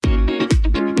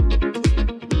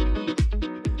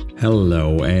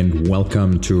Hello and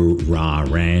welcome to Raw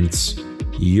Rants,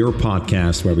 your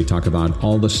podcast where we talk about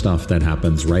all the stuff that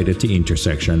happens right at the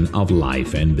intersection of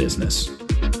life and business.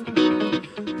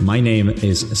 My name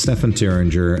is Stefan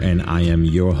Thuringer and I am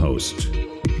your host.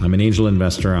 I'm an angel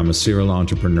investor, I'm a serial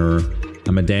entrepreneur,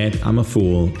 I'm a dad, I'm a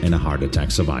fool, and a heart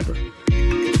attack survivor.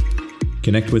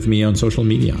 Connect with me on social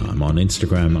media. I'm on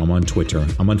Instagram, I'm on Twitter,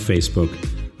 I'm on Facebook,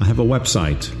 I have a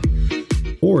website.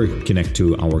 Or connect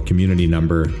to our community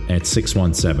number at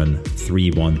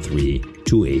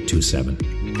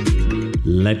 617-313-2827.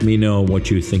 Let me know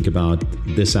what you think about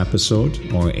this episode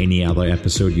or any other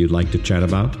episode you'd like to chat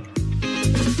about.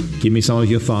 Give me some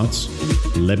of your thoughts.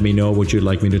 Let me know what you'd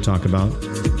like me to talk about.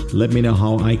 Let me know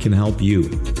how I can help you.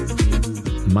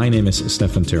 My name is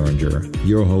Stefan Thuringer,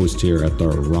 your host here at the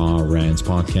Raw Rants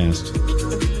podcast.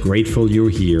 Grateful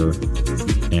you're here,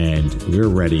 and we're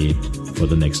ready for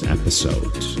the next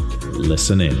episode.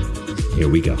 Listen in. Here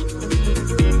we go.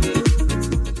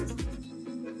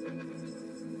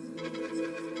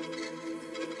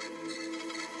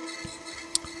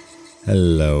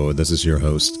 Hello, this is your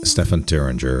host, Stefan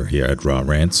Thuringer, here at Raw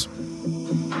Rants.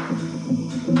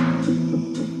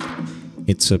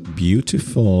 It's a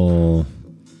beautiful...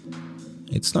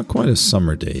 It's not quite a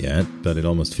summer day yet, but it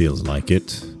almost feels like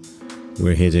it.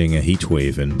 We're hitting a heat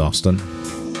wave in Boston.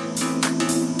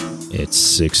 It's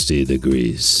 60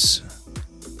 degrees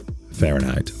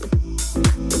Fahrenheit.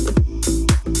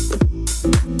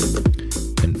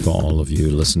 And for all of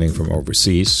you listening from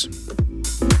overseas,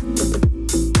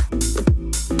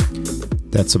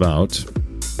 that's about,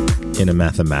 in a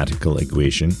mathematical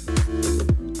equation,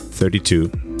 32,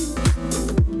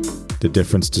 the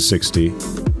difference to 60,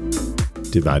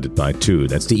 divided by 2.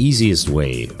 That's the easiest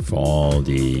way for all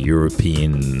the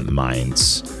European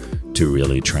minds to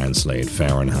really translate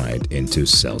Fahrenheit into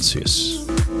Celsius.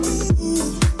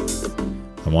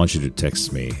 I want you to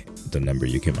text me the number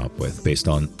you came up with based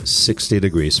on 60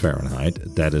 degrees Fahrenheit.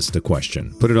 That is the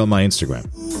question. Put it on my Instagram.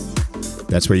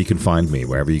 That's where you can find me,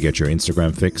 wherever you get your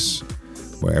Instagram fix,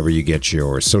 wherever you get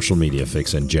your social media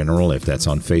fix in general. If that's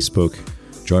on Facebook,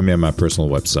 join me on my personal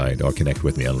website or connect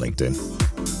with me on LinkedIn.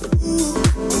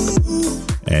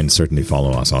 And certainly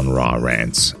follow us on Raw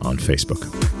Rants on Facebook.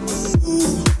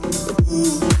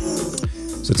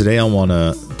 So today I want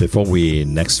to, before we,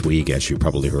 next week, as you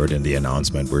probably heard in the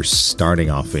announcement, we're starting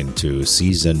off into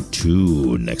season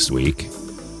 2 next week.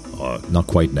 Not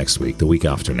quite next week, the week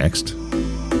after next.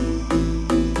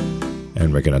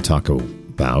 And we're going to talk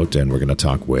about, and we're going to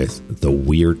talk with the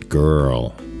Weird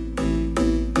Girl.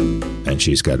 And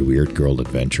she's got Weird Girl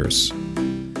Adventures.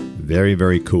 Very,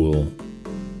 very cool.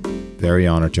 Very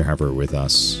honored to have her with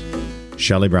us.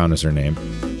 Shelly Brown is her name.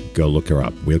 Go look her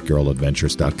up,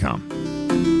 weirdgirladventures.com.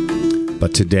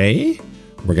 But today,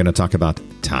 we're going to talk about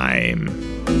time.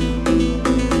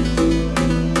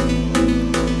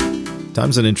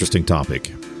 Time's an interesting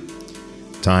topic.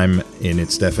 Time, in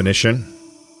its definition,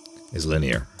 is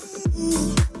linear,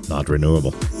 not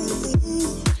renewable.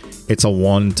 It's a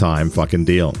one-time fucking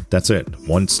deal. That's it.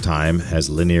 Once time has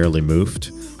linearly moved,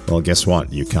 well, guess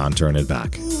what? You can't turn it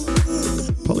back.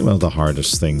 Probably one of the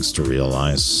hardest things to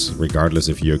realize, regardless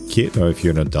if you're a kid or if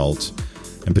you're an adult,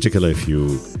 and particularly if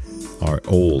you are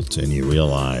old and you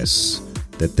realize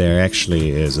that there actually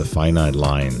is a finite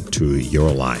line to your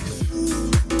life.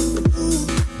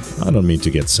 I don't mean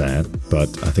to get sad, but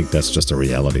I think that's just a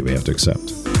reality we have to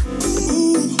accept.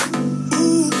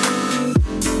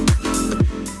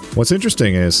 What's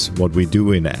interesting is what we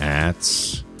do in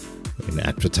ads, in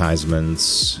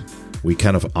advertisements, we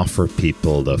kind of offer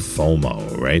people the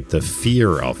FOMO, right? The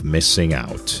fear of missing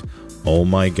out. Oh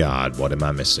my God, what am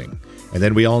I missing? And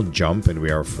then we all jump and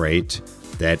we are afraid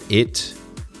that it,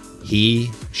 he,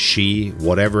 she,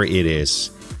 whatever it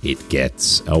is, it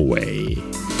gets away.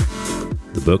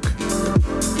 The book,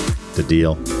 the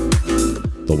deal,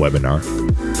 the webinar,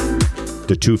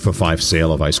 the 2 for $5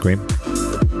 sale of ice cream.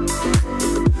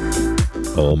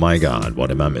 Oh my God,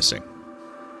 what am I missing?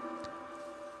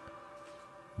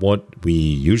 What we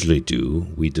usually do,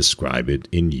 we describe it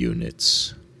in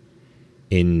units.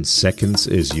 In seconds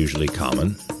is usually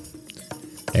common,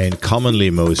 and commonly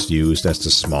most used as the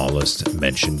smallest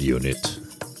mentioned unit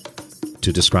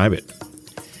to describe it.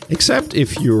 Except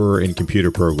if you're in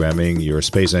computer programming, you're a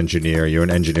space engineer, you're in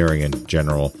engineering in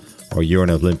general, or you're an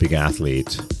Olympic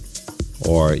athlete,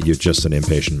 or you're just an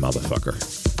impatient motherfucker.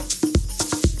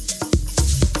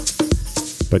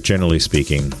 But generally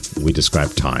speaking, we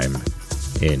describe time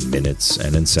in minutes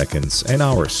and in seconds and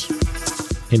hours,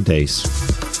 in days,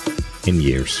 in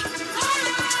years.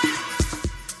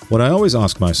 What I always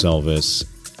ask myself is,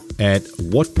 at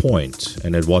what point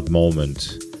and at what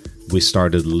moment we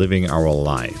started living our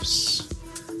lives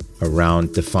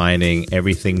around defining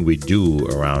everything we do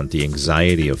around the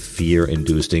anxiety of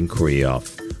fear-induced inquiry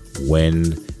of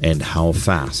when and how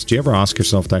fast. Do you ever ask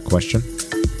yourself that question?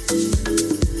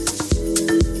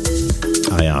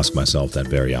 I ask myself that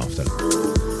very often.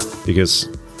 Because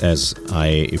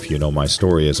if you know my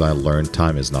story, as I learned,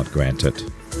 time is not granted.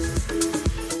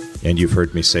 And you've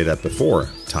heard me say that before.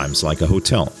 Time's like a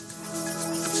hotel.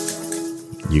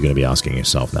 You're going to be asking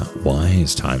yourself now, why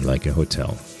is time like a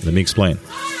hotel? Let me explain.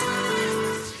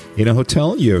 In a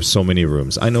hotel, you have so many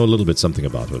rooms. I know a little bit something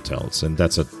about hotels, and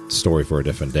that's a story for a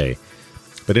different day.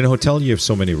 But in a hotel, you have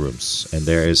so many rooms, and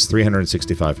there is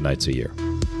 365 nights a year.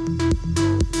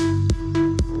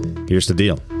 Here's the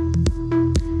deal.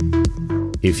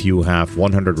 If you have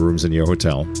 100 rooms in your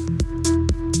hotel,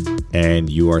 and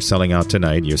you are selling out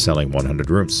tonight, you're selling 100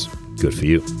 rooms. Good for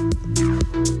you.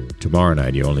 Tomorrow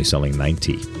night, you're only selling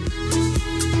 90.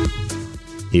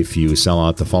 If you sell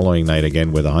out the following night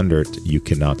again with 100, you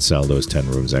cannot sell those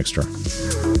 10 rooms extra.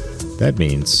 That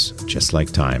means, just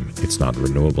like time, it's not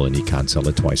renewable and you can't sell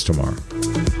it twice tomorrow.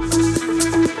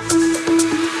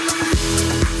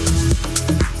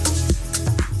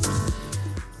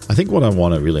 I think what I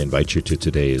want to really invite you to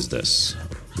today is this.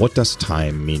 What does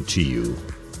time mean to you?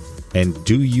 And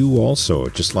do you also,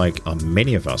 just like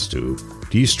many of us do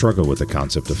you struggle with the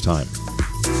concept of time?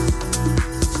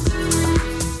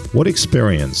 What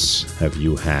experience have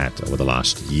you had over the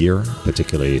last year,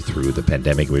 particularly through the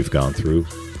pandemic we've gone through,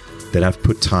 that have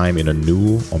put time in a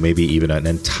new or maybe even an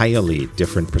entirely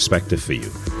different perspective for you?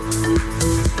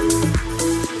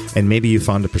 And maybe you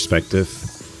found a perspective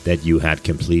that you had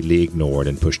completely ignored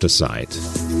and pushed aside.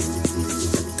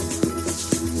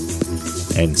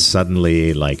 And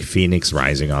suddenly, like Phoenix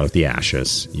rising out of the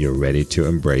ashes, you're ready to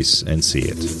embrace and see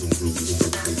it.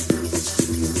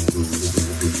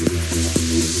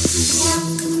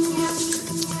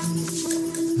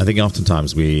 I think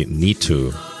oftentimes we need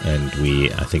to, and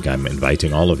I think I'm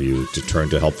inviting all of you to turn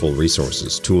to helpful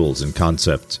resources, tools, and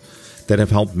concepts that have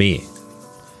helped me.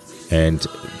 And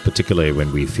particularly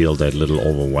when we feel that little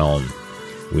overwhelm,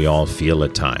 we all feel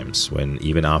at times, when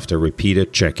even after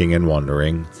repeated checking and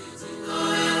wondering,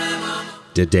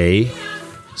 the day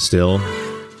still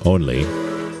only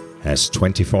has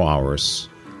 24 hours,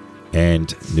 and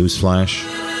newsflash,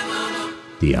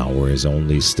 the hour is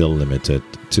only still limited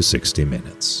to 60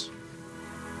 minutes.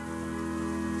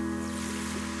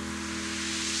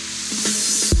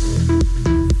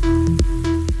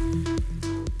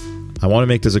 I want to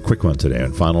make this a quick one today,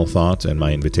 and final thought, and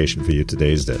my invitation for you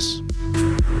today is this.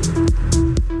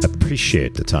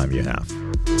 Appreciate the time you have.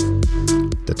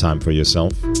 The time for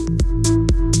yourself,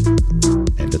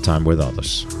 and the time with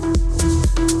others.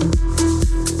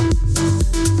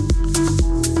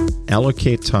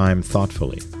 Allocate time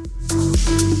thoughtfully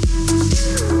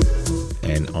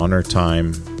and honor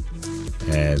time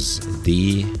as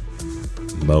the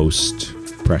most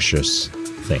precious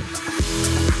thing.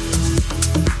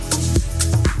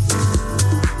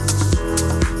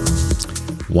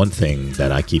 One thing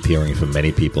that I keep hearing from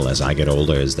many people as I get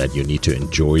older is that you need to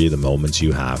enjoy the moments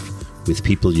you have with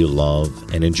people you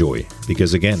love and enjoy.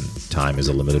 Because again, time is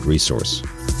a limited resource.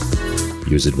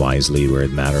 Use it wisely where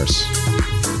it matters.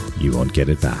 You won't get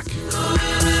it back.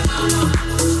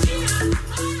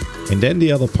 And then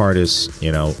the other part is,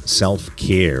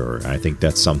 self-care. I think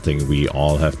that's something we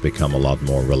all have become a lot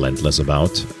more relentless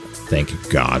about.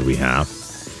 Thank God we have.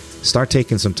 Start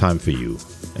taking some time for you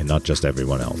and not just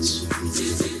everyone else.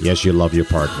 Yes, you love your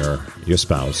partner, your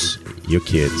spouse, your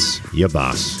kids, your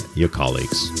boss, your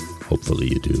colleagues. Hopefully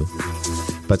you do.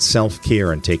 But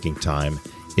self-care and taking time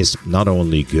is not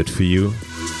only good for you,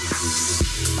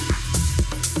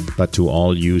 but to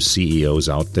all you CEOs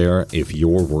out there, if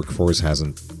your workforce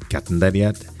hasn't gotten that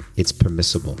yet, it's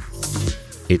permissible.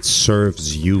 It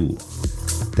serves you.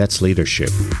 That's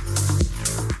leadership.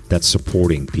 That's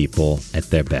supporting people at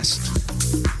their best.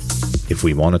 If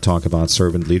we want to talk about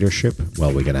servant leadership,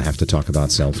 well, we're going to have to talk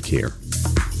about self-care.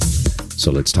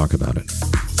 So let's talk about it.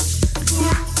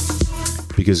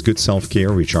 Because good self-care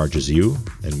recharges you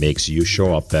and makes you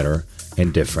show up better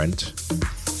and different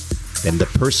than the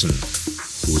person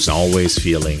who's always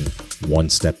feeling one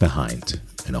step behind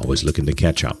and always looking to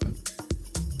catch up.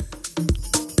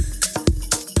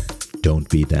 Don't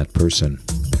be that person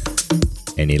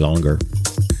any longer.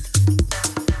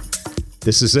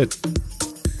 This is it.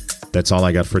 That's all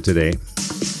I got for today.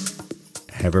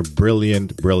 Have a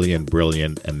brilliant,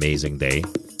 amazing day.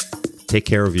 Take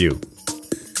care of you.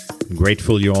 I'm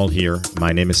grateful you're all here.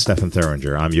 My name is Stefan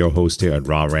Theringer. I'm your host here at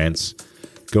Raw Rants.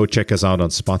 Go check us out on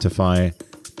Spotify.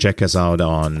 Check us out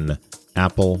on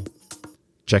Apple.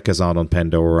 Check us out on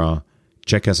Pandora.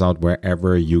 Check us out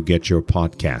wherever you get your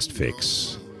podcast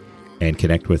fix. And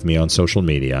connect with me on social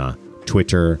media,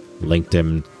 Twitter,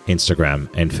 LinkedIn, Instagram,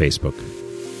 and Facebook.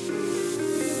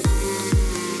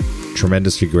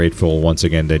 Tremendously grateful once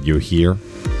again that you're here.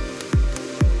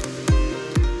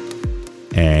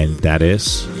 And that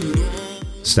is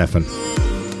Stefan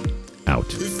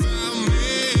out.